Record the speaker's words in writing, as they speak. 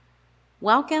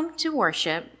Welcome to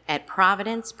worship at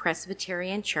Providence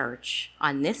Presbyterian Church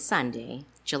on this Sunday,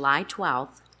 July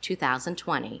 12th,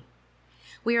 2020.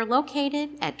 We are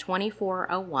located at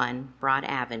 2401 Broad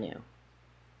Avenue.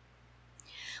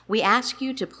 We ask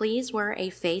you to please wear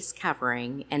a face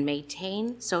covering and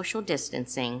maintain social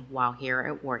distancing while here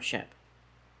at worship.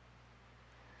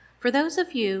 For those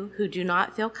of you who do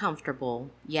not feel comfortable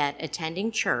yet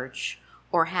attending church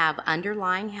or have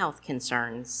underlying health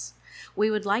concerns,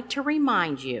 we would like to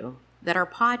remind you that our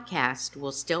podcast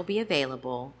will still be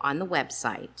available on the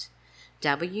website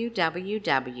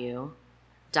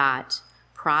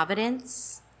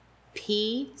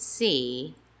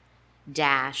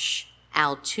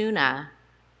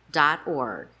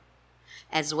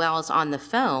as well as on the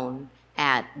phone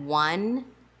at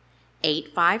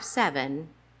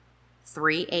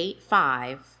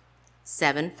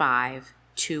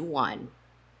 1-857-385-7521.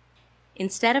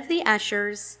 Instead of the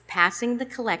ushers passing the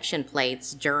collection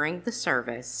plates during the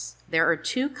service, there are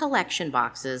 2 collection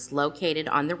boxes located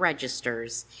on the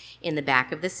registers in the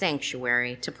back of the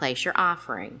sanctuary to place your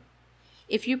offering.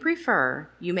 If you prefer,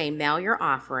 you may mail your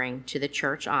offering to the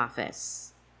church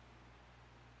office.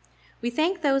 We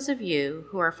thank those of you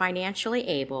who are financially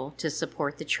able to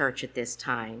support the church at this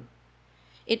time.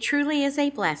 It truly is a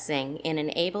blessing in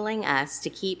enabling us to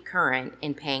keep current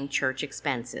in paying church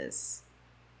expenses.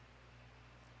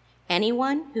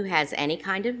 Anyone who has any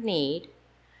kind of need,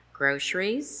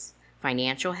 groceries,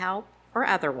 financial help, or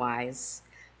otherwise,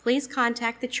 please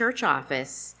contact the church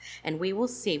office and we will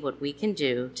see what we can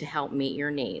do to help meet your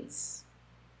needs.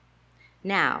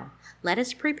 Now, let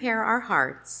us prepare our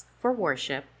hearts for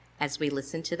worship as we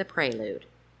listen to the prelude.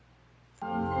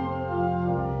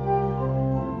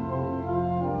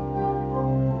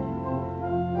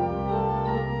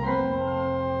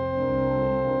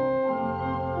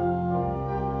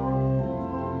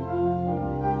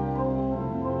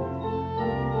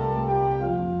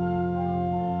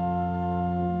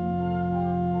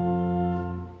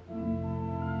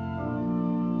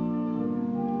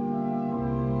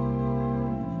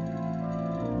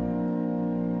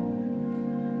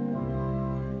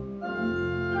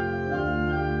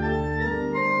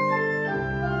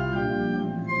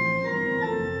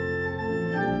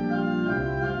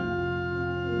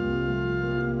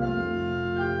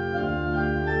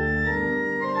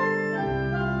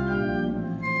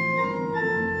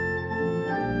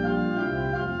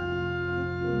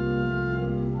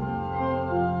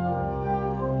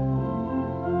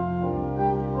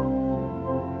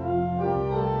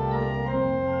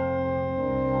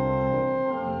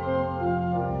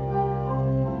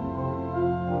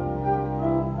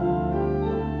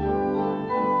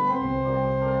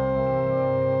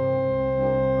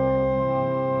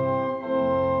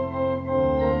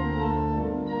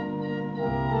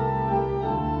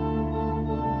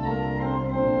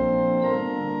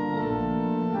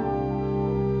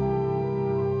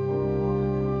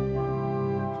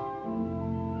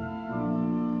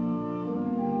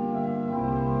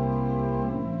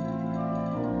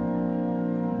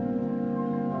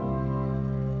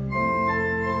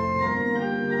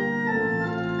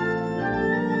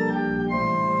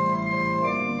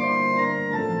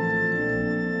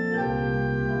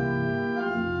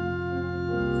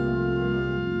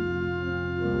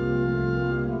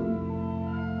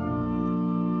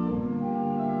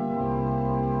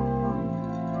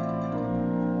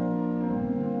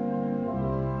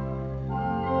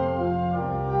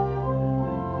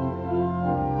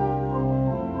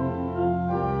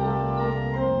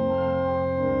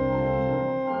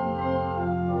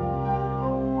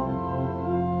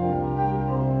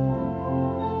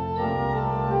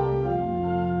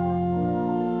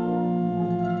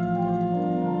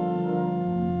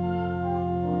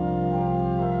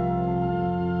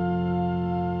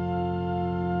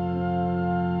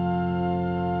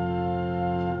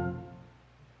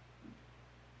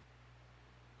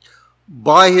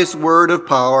 By his word of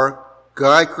power,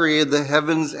 God created the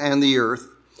heavens and the earth.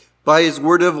 By his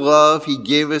word of love, he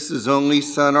gave us his only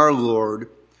Son, our Lord.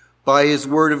 By his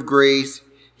word of grace,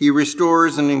 he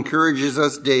restores and encourages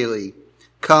us daily.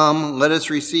 Come, let us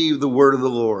receive the word of the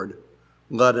Lord.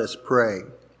 Let us pray.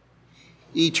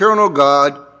 Eternal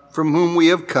God, from whom we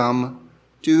have come,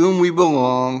 to whom we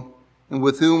belong, and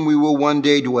with whom we will one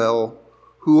day dwell,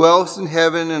 who else in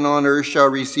heaven and on earth shall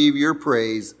receive your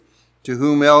praise? To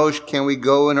whom else can we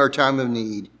go in our time of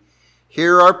need?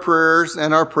 Hear our prayers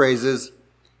and our praises,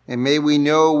 and may we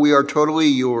know we are totally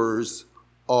yours.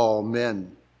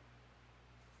 Amen.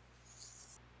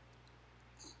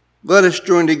 Let us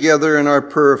join together in our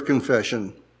prayer of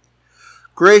confession.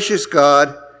 Gracious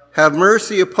God, have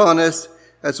mercy upon us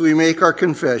as we make our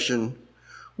confession.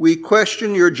 We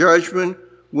question your judgment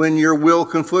when your will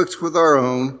conflicts with our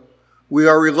own. We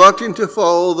are reluctant to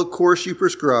follow the course you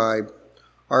prescribe.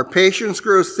 Our patience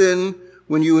grows thin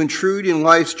when you intrude in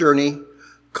life's journey,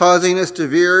 causing us to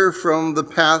veer from the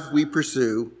path we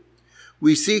pursue.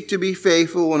 We seek to be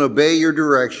faithful and obey your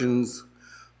directions,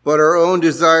 but our own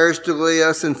desires delay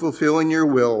us in fulfilling your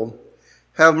will.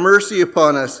 Have mercy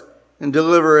upon us and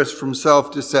deliver us from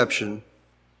self-deception.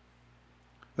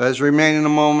 Let us remain in a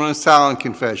moment of silent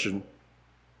confession.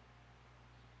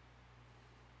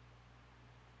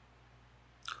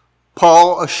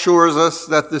 Paul assures us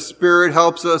that the Spirit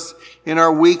helps us in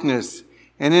our weakness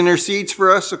and intercedes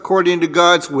for us according to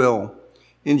God's will.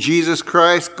 In Jesus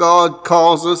Christ, God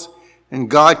calls us and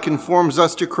God conforms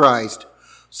us to Christ,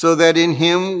 so that in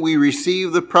him we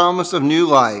receive the promise of new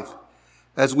life.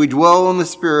 As we dwell in the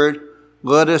Spirit,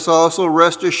 let us also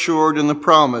rest assured in the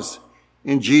promise.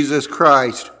 In Jesus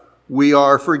Christ, we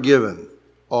are forgiven.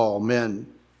 Amen.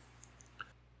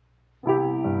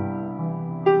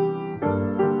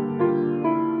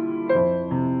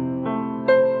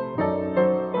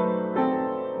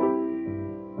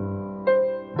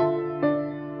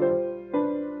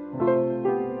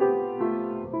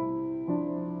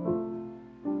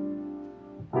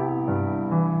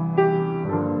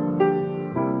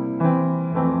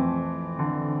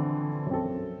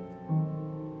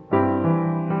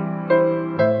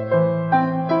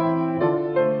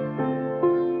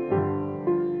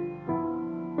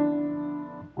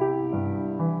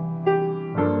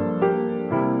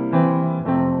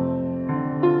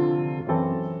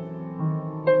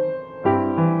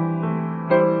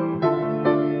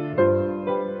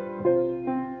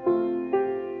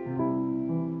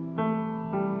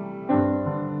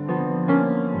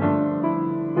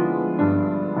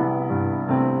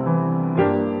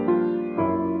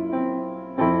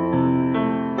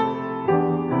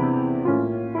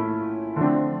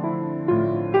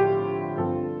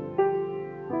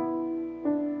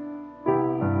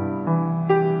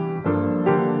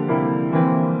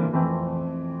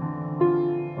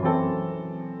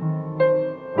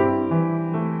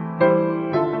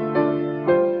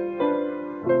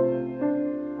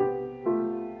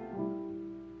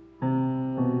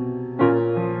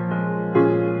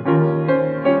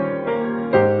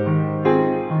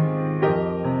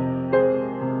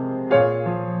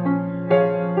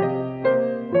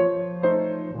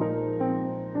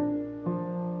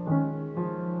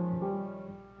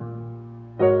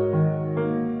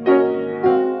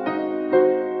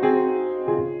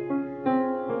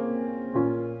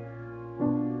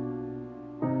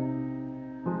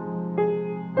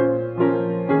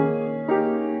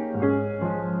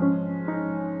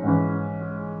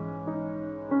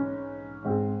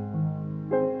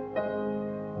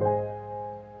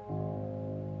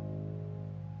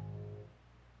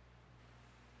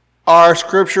 Our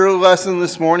scripture lesson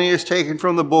this morning is taken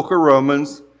from the book of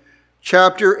Romans,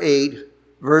 chapter 8,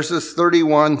 verses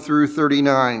 31 through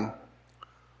 39.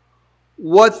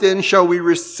 What then shall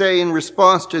we say in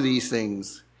response to these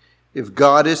things? If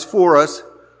God is for us,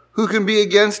 who can be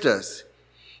against us?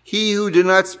 He who did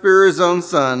not spare his own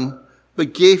son,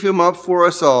 but gave him up for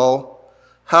us all,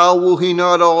 how will he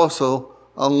not also,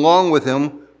 along with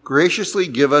him, graciously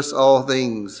give us all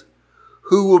things?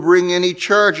 Who will bring any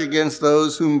charge against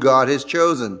those whom God has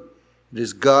chosen? It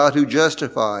is God who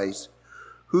justifies.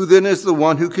 Who then is the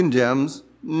one who condemns?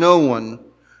 No one.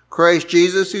 Christ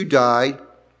Jesus, who died,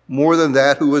 more than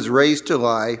that, who was raised to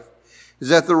life,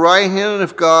 is at the right hand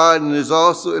of God and is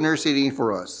also interceding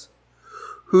for us.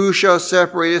 Who shall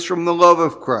separate us from the love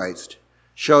of Christ?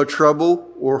 Shall trouble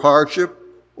or hardship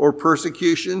or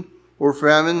persecution or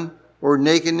famine or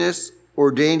nakedness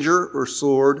or danger or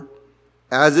sword?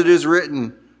 As it is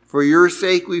written, for your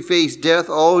sake we face death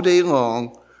all day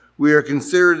long. We are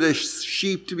considered as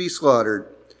sheep to be slaughtered.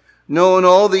 Knowing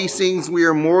all these things, we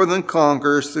are more than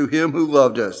conquerors through him who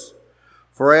loved us.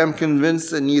 For I am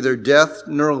convinced that neither death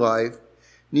nor life,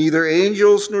 neither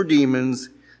angels nor demons,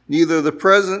 neither the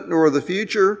present nor the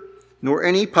future, nor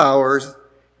any powers,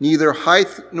 neither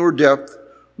height nor depth,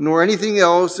 nor anything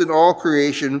else in all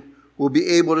creation will be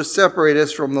able to separate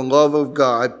us from the love of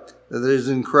God that is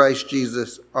in Christ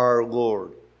Jesus our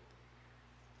Lord.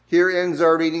 Here ends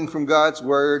our reading from God's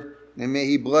word, and may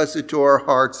he bless it to our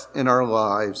hearts and our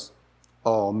lives.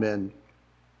 Amen.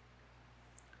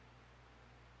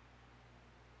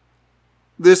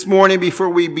 This morning, before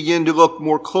we begin to look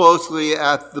more closely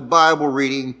at the Bible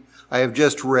reading I have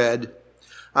just read,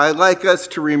 I'd like us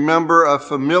to remember a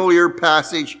familiar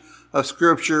passage of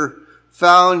Scripture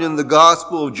found in the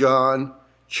Gospel of John,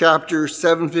 chapter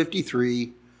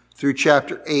 7:53 through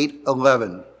chapter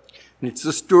 8:11. It's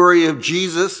the story of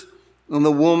Jesus and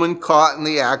the woman caught in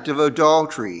the act of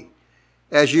adultery.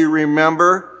 As you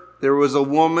remember, there was a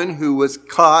woman who was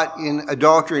caught in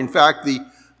adultery. In fact, the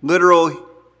literal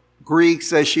Greek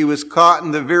says she was caught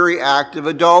in the very act of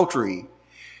adultery.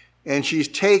 And she's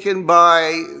taken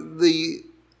by the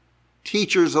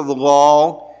teachers of the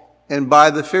law and by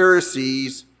the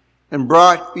Pharisees and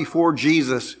brought before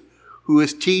Jesus, who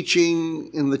is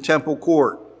teaching in the temple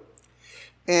court.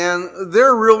 And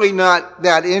they're really not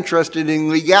that interested in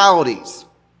legalities.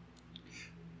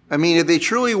 I mean, if they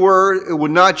truly were, it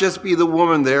would not just be the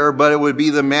woman there, but it would be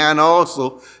the man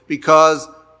also, because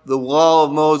the law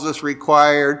of Moses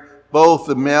required both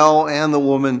the male and the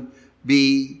woman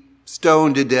be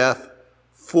stoned to death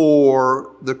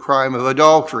for the crime of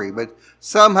adultery. But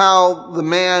somehow the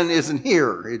man isn't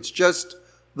here. It's just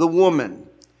the woman.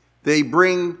 They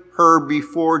bring her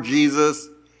before Jesus,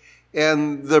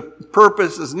 and the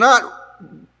purpose is not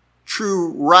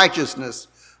true righteousness.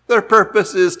 Their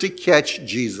purpose is to catch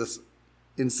Jesus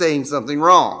in saying something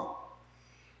wrong.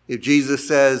 If Jesus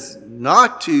says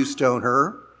not to stone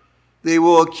her, they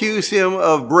will accuse him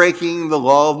of breaking the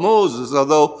law of Moses,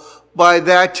 although by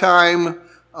that time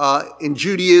in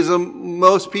Judaism,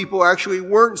 most people actually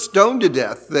weren't stoned to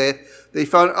death. They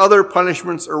found other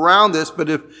punishments around this, but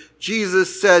if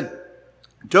Jesus said,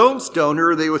 don't stone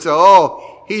her, they would say,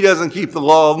 oh, he doesn't keep the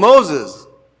law of Moses.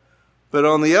 But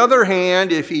on the other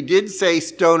hand, if he did say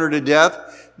stone her to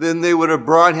death, then they would have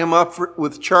brought him up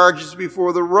with charges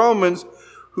before the Romans,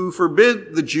 who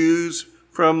forbid the Jews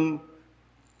from,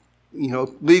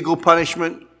 legal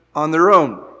punishment on their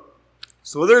own.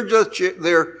 So they're just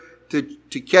there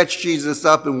to catch Jesus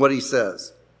up in what he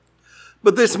says.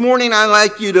 But this morning, I'd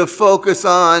like you to focus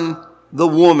on the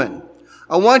woman.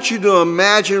 I want you to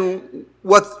imagine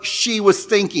what she was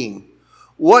thinking,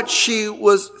 what she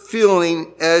was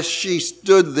feeling as she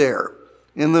stood there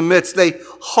in the midst. They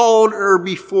hauled her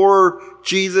before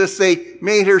Jesus. They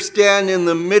made her stand in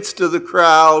the midst of the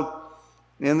crowd.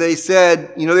 And they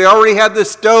said, they already had the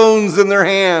stones in their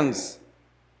hands.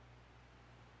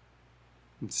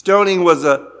 And stoning was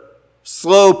a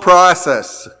slow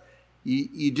process.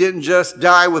 You didn't just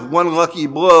die with one lucky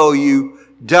blow. You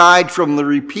died from the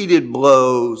repeated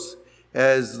blows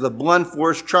as the blunt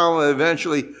force trauma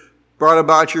eventually brought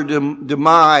about your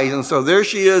demise. And so there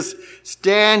she is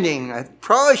standing.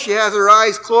 Probably she has her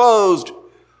eyes closed,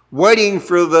 waiting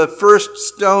for the first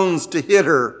stones to hit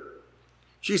her.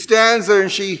 She stands there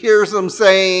and she hears them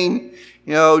saying,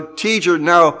 teacher,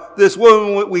 now this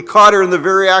woman, we caught her in the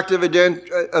very act of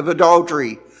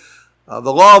adultery.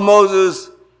 The law of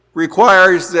Moses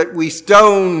requires that we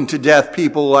stone to death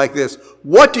people like this.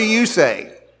 What do you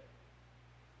say?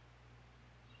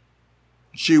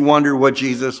 She wondered what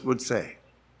Jesus would say.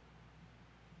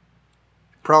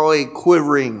 Probably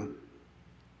quivering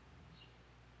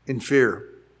in fear.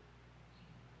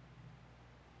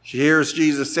 She hears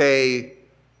Jesus say,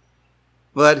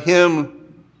 let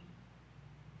him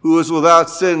who is without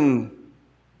sin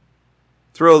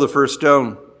throw the first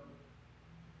stone.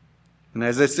 And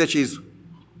as I said, she's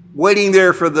waiting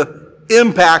there for the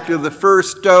impact of the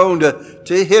first stone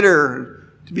to hit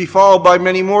her, to be followed by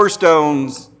many more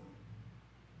stones.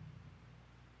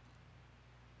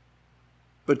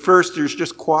 But first, there's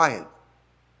just quiet.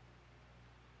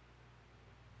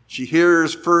 She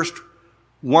hears first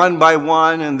one by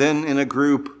one and then in a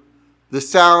group the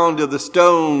sound of the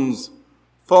stones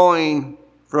falling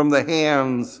from the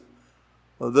hands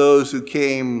of those who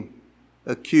came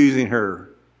accusing her.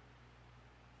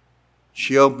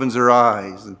 She opens her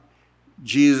eyes and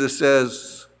Jesus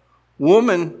says,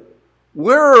 woman,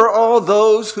 where are all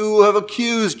those who have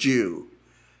accused you?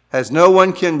 Has no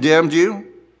one condemned you?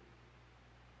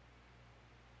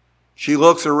 She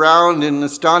looks around in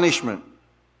astonishment.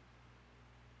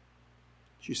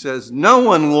 She says, no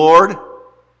one, Lord.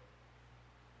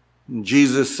 And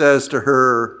Jesus says to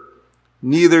her,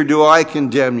 neither do I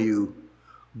condemn you.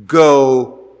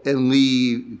 Go and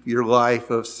leave your life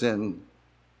of sin.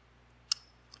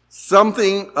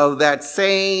 Something of that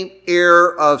same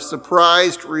air of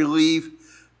surprised relief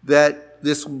that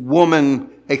this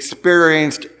woman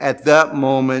experienced at that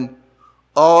moment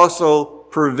also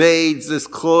pervades this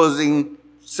closing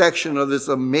section of this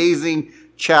amazing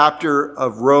chapter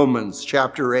of Romans,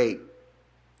 chapter 8.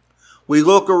 We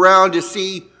look around to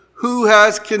see who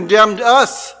has condemned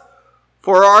us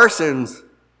for our sins,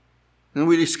 and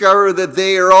we discover that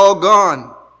they are all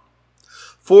gone.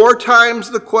 4 times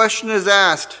the question is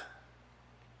asked,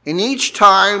 and each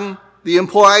time the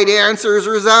implied answer is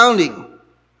resounding.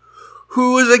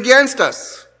 Who is against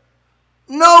us?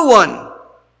 No one.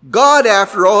 God,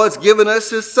 after all, has given us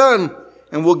his Son,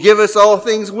 and will give us all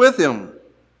things with him.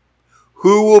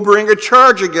 Who will bring a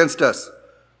charge against us?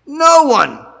 No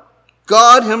one.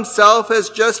 God himself has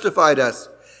justified us,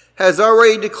 has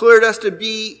already declared us to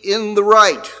be in the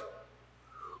right.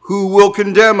 Who will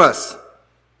condemn us?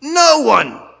 No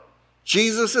one.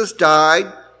 Jesus has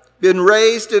died, been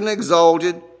raised and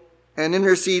exalted, and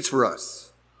intercedes for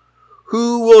us.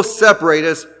 Who will separate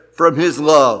us from his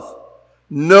love?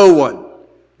 No one.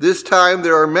 This time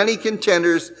there are many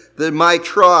contenders that might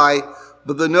try,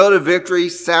 but the note of victory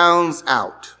sounds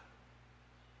out.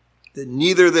 That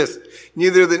neither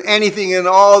than anything in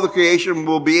all the creation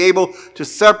will be able to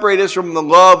separate us from the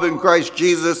love in Christ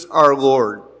Jesus our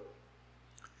Lord.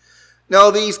 Now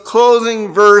these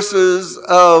closing verses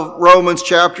of Romans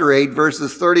chapter 8,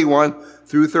 verses 31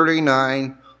 through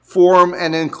 39, form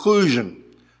an inclusion,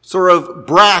 sort of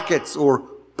brackets or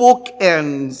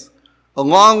bookends,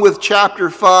 along with chapter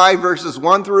 5, verses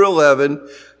 1 through 11.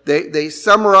 They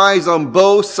summarize on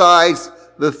both sides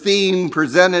the theme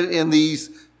presented in these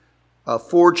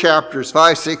 4 chapters,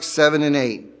 5, 6, 7, and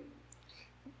 8.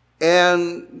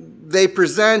 And they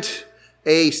present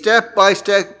a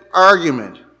step-by-step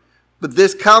argument. But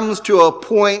this comes to a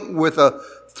point with a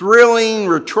thrilling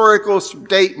rhetorical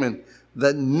statement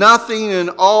that nothing in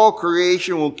all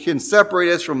creation can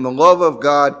separate us from the love of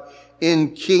God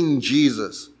in King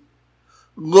Jesus.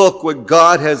 Look what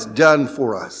God has done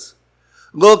for us.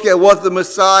 Look at what the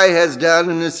Messiah has done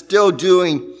and is still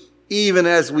doing even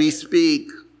as we speak.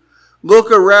 Look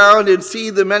around and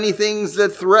see the many things that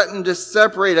threaten to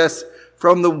separate us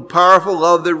from the powerful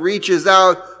love that reaches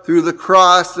out through the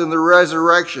cross and the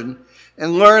resurrection,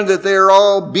 and learn that they are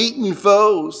all beaten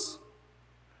foes.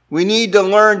 We need to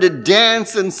learn to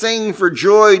dance and sing for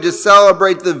joy to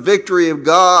celebrate the victory of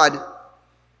God.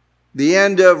 The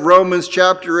end of Romans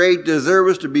chapter 8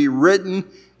 deserves to be written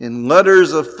in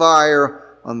letters of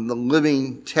fire on the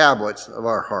living tablets of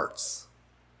our hearts.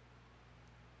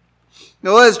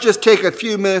 Now let's just take a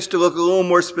few minutes to look a little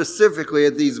more specifically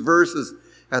at these verses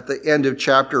at the end of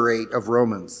chapter 8 of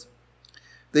Romans.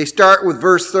 They start with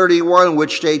verse 31,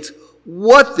 which states,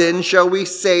 "What then shall we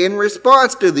say in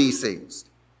response to these things?"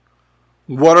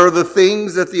 What are the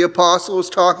things that the apostle is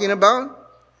talking about?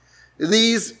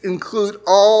 These include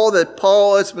all that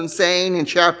Paul has been saying in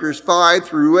chapters 5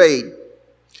 through 8.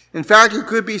 In fact, it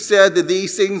could be said that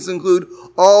these things include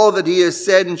all that he has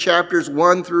said in chapters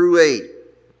 1 through 8.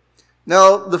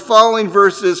 Now, the following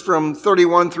verses from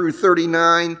 31 through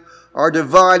 39 are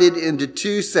divided into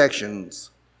 2 sections.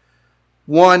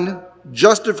 1,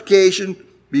 justification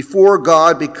before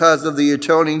God because of the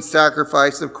atoning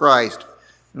sacrifice of Christ,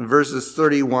 in verses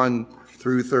 31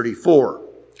 through 34.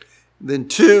 Then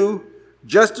 2,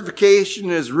 justification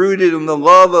is rooted in the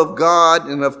love of God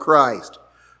and of Christ,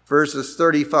 verses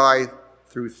 35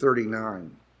 through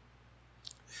 39.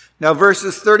 Now,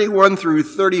 verses 31 through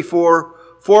 34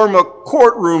 form a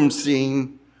courtroom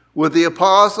scene with the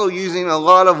apostle using a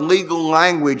lot of legal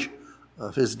language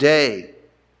of his day.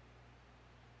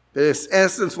 But in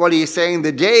essence, what he is saying,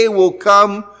 the day will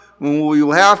come when we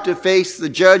will have to face the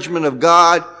judgment of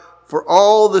God for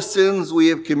all the sins we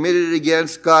have committed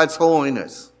against God's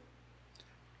holiness.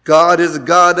 God is a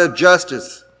God of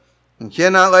justice and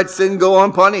cannot let sin go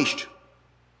unpunished.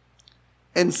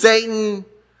 And Satan,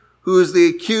 who is the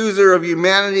accuser of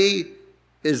humanity,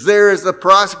 is there as the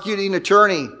prosecuting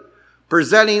attorney,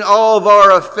 presenting all of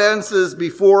our offenses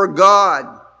before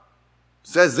God.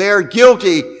 Says they are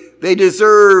guilty. They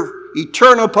deserve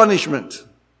eternal punishment.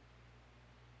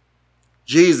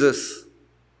 Jesus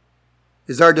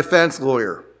is our defense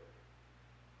lawyer.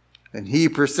 And he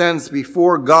presents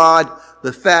before God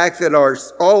the fact that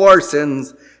all our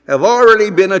sins have already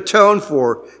been atoned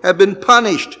for, have been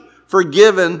punished,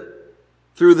 forgiven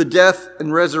through the death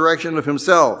and resurrection of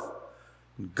himself.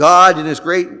 God, in his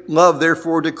great love,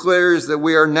 therefore, declares that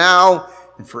we are now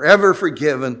and forever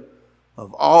forgiven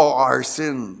of all our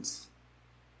sins.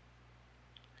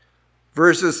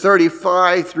 Verses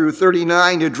 35 through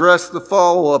 39 address the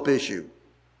follow-up issue.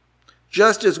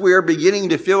 Just as we are beginning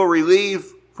to feel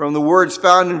relief from the words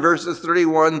found in verses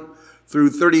 31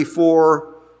 through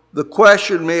 34, the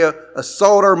question may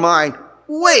assault our mind.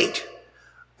 Wait,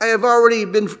 if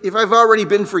I've already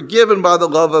been forgiven by the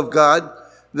love of God,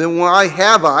 then why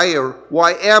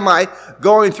am I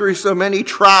going through so many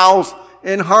trials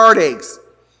and heartaches?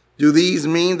 Do these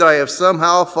mean that I have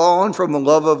somehow fallen from the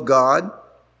love of God?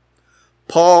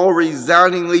 Paul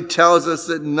resoundingly tells us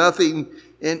that nothing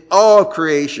in all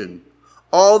creation,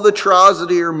 all the trials that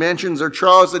he mentions are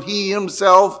trials that he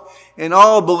himself and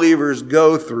all believers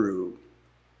go through.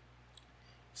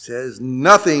 He says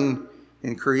nothing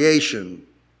in creation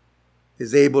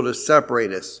is able to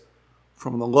separate us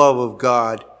from the love of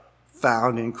God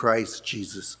found in Christ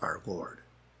Jesus our Lord.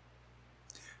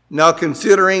 Now,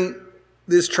 considering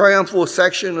this triumphal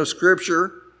section of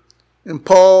Scripture, and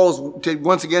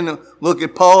once again look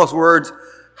at Paul's words,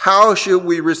 how should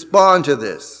we respond to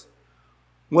this?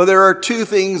 Well, there are two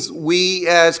things we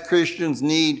as Christians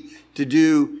need to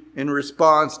do in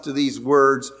response to these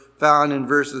words found in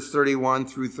verses 31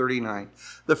 through 39.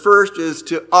 The first is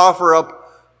to offer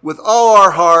up with all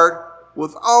our heart,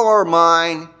 with all our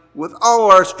mind, with all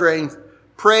our strength,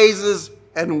 praises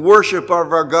and worship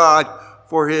of our God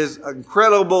for his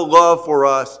incredible love for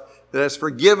us that has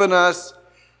forgiven us,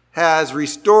 has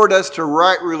restored us to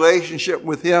right relationship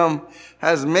with him,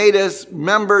 has made us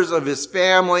members of his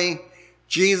family.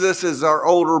 Jesus is our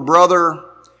older brother.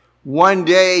 One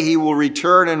day he will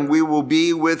return and we will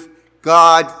be with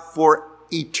God for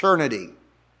eternity.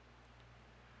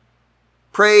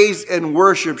 Praise and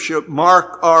worship should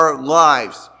mark our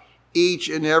lives each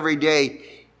and every day,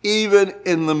 even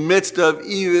in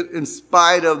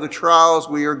spite of the trials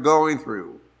we are going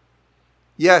through.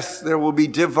 Yes, there will be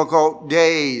difficult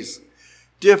days,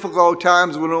 difficult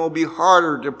times when it will be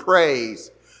harder to praise,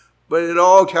 but at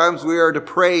all times we are to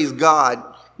praise God.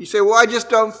 You say, well, I just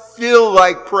don't feel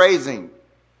like praising.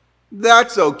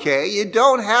 That's okay. You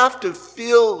don't have to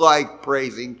feel like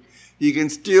praising. You can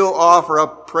still offer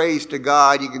up praise to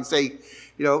God. You can say,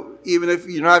 even if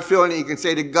you're not feeling it, you can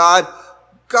say to God,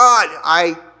 God,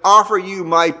 I offer you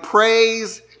my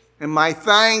praise and my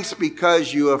thanks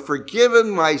because you have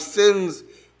forgiven my sins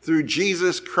through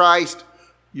Jesus Christ,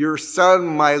 your Son,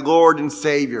 my Lord and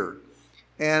Savior.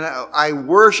 And I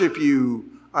worship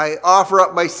you. I offer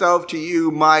up myself to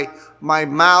you, my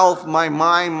mouth, my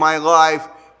mind, my life,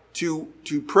 to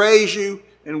praise you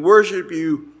and worship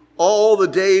you all the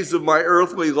days of my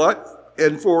earthly life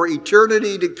and for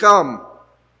eternity to come.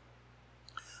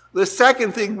 The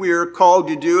second thing we are called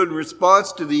to do in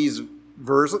response to these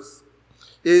verses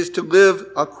is to live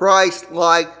a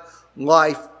Christ-like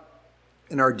life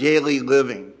in our daily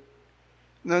living.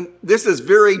 Now, this is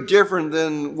very different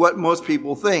than what most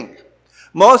people think.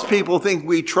 Most people think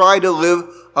we try to live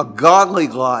a godly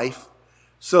life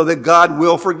so that God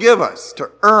will forgive us, to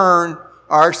earn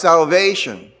our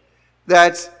salvation.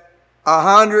 That's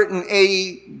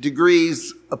 180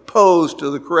 degrees opposed to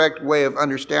the correct way of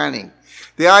understanding.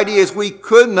 The idea is we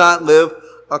could not live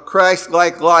a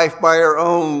Christ-like life by our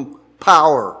own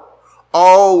power.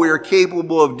 All we are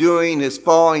capable of doing is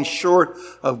falling short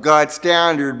of God's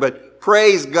standard, but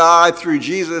praise God, through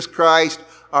Jesus Christ,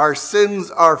 our sins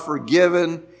are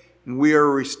forgiven and we are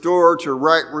restored to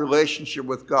right relationship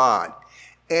with God.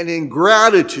 And in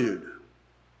gratitude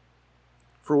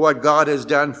for what God has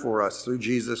done for us through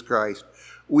Jesus Christ,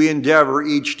 we endeavor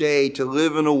each day to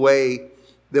live in a way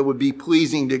that would be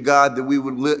pleasing to God, that we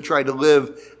would try to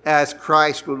live as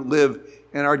Christ would live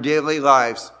in our daily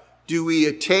lives. Do we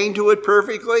attain to it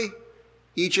perfectly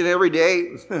each and every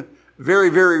day? Very,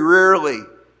 very rarely,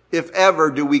 if ever,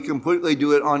 do we completely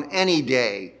do it on any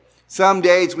day. Some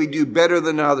days we do better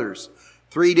than others.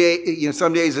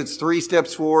 Some days it's 3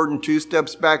 steps forward and 2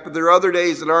 steps back, but there are other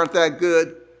days that aren't that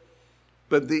good.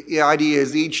 But the idea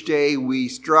is each day we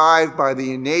strive by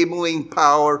the enabling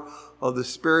power of the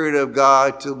Spirit of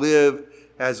God to live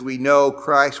as we know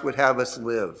Christ would have us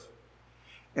live.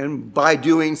 And by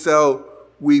doing so,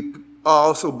 we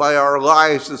also by our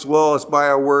lives as well as by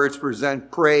our words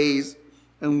present praise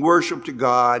and worship to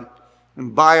God.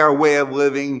 And by our way of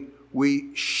living,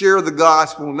 we share the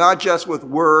gospel not just with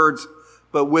words,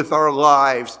 but with our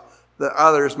lives, that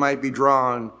others might be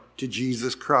drawn to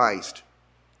Jesus Christ.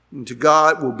 And to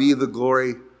God will be the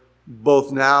glory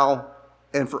both now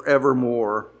and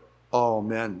forevermore.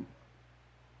 Amen.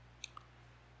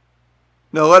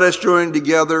 Now let us join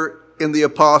together in the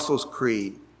Apostles'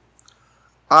 Creed.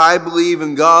 I believe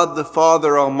in God the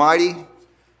Father Almighty,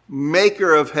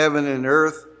 maker of heaven and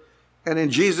earth, and in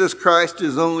Jesus Christ,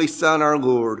 his only Son, our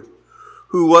Lord,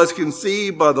 who was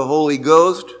conceived by the Holy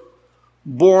Ghost,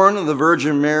 born of the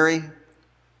Virgin Mary,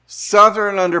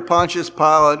 suffered under Pontius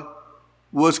Pilate,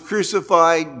 was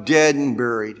crucified, dead, and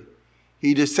buried.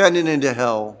 He descended into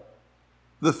hell.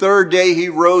 The third day he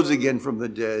rose again from the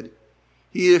dead.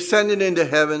 He ascended into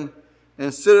heaven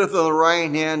and sitteth on the right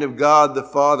hand of God the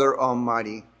Father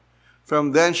Almighty.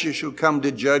 From thence he shall come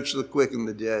to judge the quick and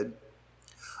the dead.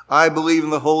 I believe in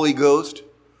the Holy Ghost,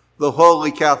 the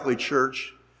Holy Catholic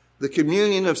Church, the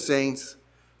communion of saints,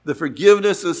 the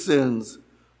forgiveness of sins,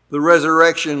 the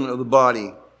resurrection of the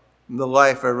body, and the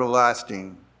life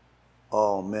everlasting.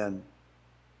 Amen.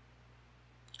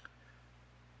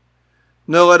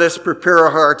 Now let us prepare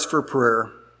our hearts for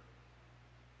prayer.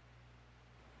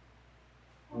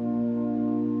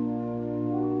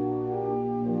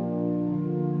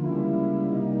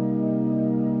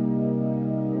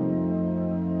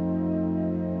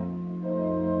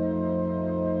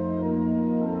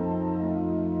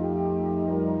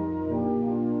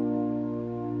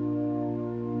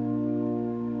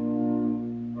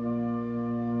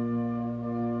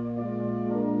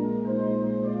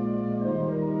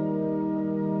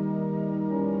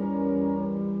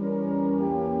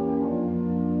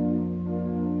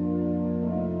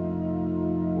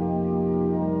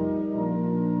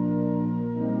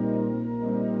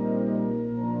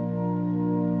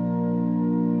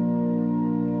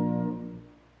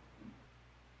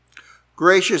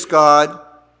 Gracious God,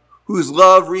 whose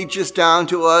love reaches down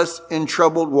to us in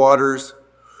troubled waters,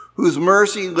 whose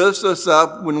mercy lifts us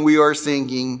up when we are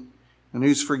sinking, and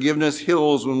whose forgiveness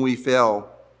heals when we fail.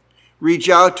 Reach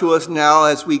out to us now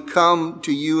as we come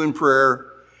to you in prayer,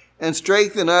 and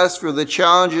strengthen us for the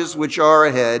challenges which are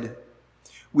ahead.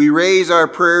 We raise our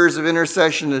prayers of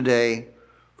intercession today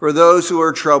for those who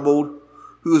are troubled,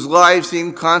 whose lives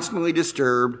seem constantly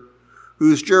disturbed,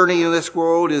 whose journey in this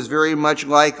world is very much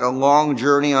like a long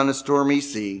journey on a stormy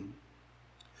sea.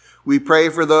 We pray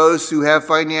for those who have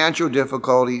financial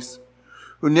difficulties,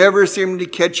 who never seem to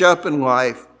catch up in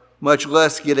life, much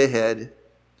less get ahead.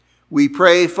 We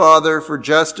pray, Father, for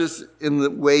justice in the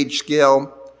wage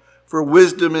scale, for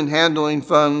wisdom in handling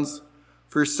funds,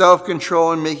 for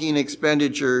self-control in making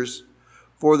expenditures,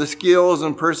 for the skills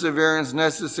and perseverance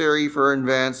necessary for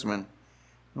advancement,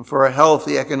 and for a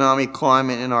healthy economic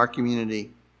climate in our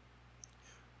community.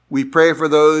 We pray for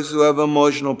those who have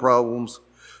emotional problems,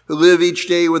 who live each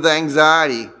day with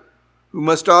anxiety, who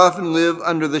must often live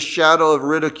under the shadow of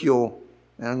ridicule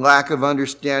and lack of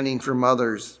understanding from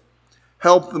others.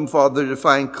 Help them, Father, to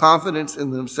find confidence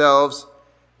in themselves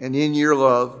and in your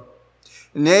love.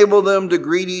 Enable them to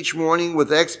greet each morning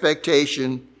with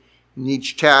expectation and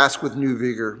each task with new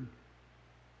vigor.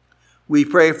 We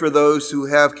pray for those who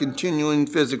have continuing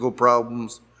physical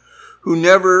problems, who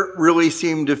never really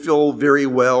seem to feel very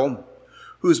well,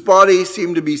 whose bodies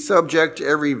seem to be subject to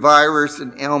every virus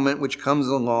and ailment which comes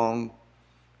along,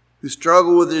 who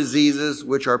struggle with diseases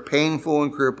which are painful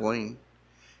and crippling.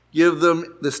 Give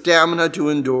them the stamina to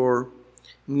endure,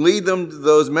 and lead them to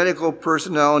those medical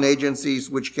personnel and agencies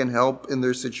which can help in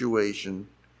their situation,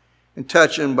 and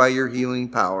touch them by your healing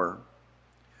power.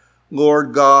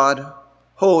 Lord God,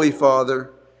 Holy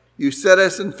Father, you set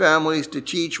us in families to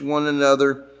teach one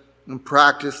another and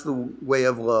practice the way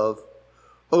of love.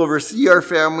 Oversee our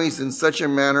families in such a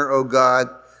manner, O God,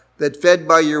 that fed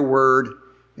by your word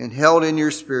and held in your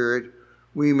spirit,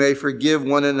 we may forgive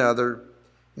one another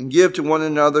and give to one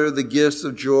another the gifts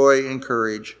of joy and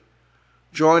courage.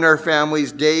 Join our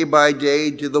families day by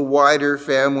day to the wider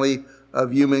family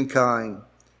of humankind,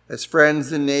 as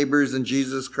friends and neighbors in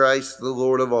Jesus Christ, the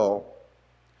Lord of all.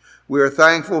 We are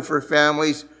thankful for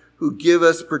families who give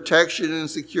us protection and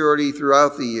security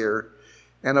throughout the year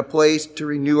and a place to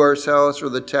renew ourselves for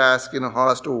the task in a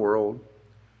hostile world.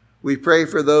 We pray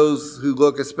for those who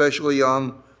look especially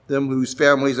on them whose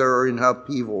families are in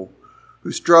upheaval,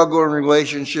 who struggle in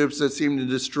relationships that seem to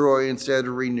destroy instead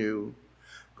of renew.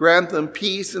 Grant them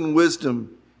peace and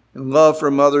wisdom and love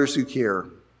from others who care.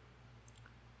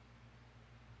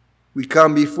 We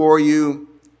come before you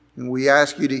and we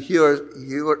ask you to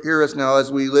hear us now as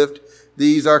we lift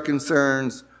these our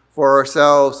concerns for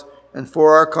ourselves and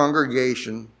for our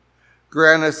congregation.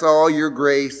 Grant us all your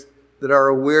grace that our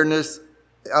awareness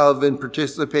of and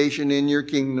participation in your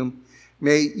kingdom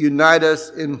may unite us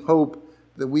in hope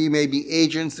that we may be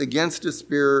agents against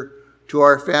despair to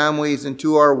our families and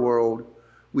to our world.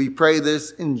 We pray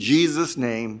this in Jesus'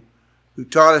 name, who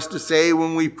taught us to say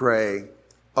when we pray,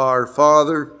 Our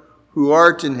Father, who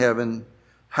art in heaven,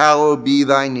 hallowed be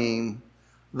thy name.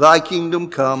 Thy kingdom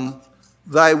come,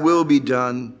 thy will be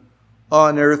done,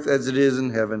 on earth as it is in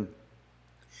heaven.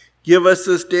 Give us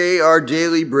this day our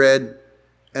daily bread,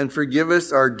 and forgive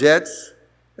us our debts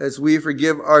as we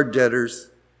forgive our debtors.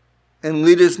 And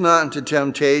lead us not into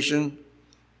temptation,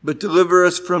 but deliver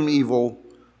us from evil.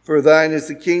 For thine is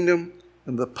the kingdom,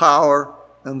 and the power,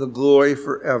 and the glory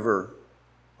forever.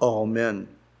 Amen.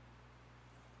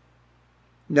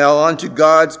 Now unto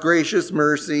God's gracious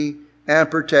mercy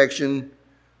and protection,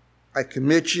 I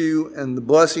commit you, and the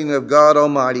blessing of God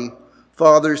Almighty,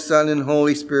 Father, Son, and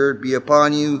Holy Spirit be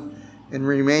upon you and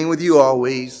remain with you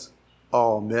always.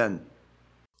 Amen.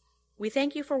 We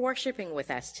thank you for worshiping with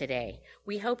us today.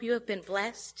 We hope you have been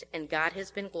blessed and God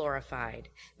has been glorified.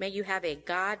 May you have a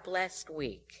God-blessed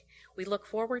week. We look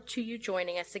forward to you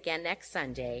joining us again next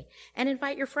Sunday and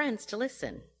invite your friends to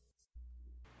listen.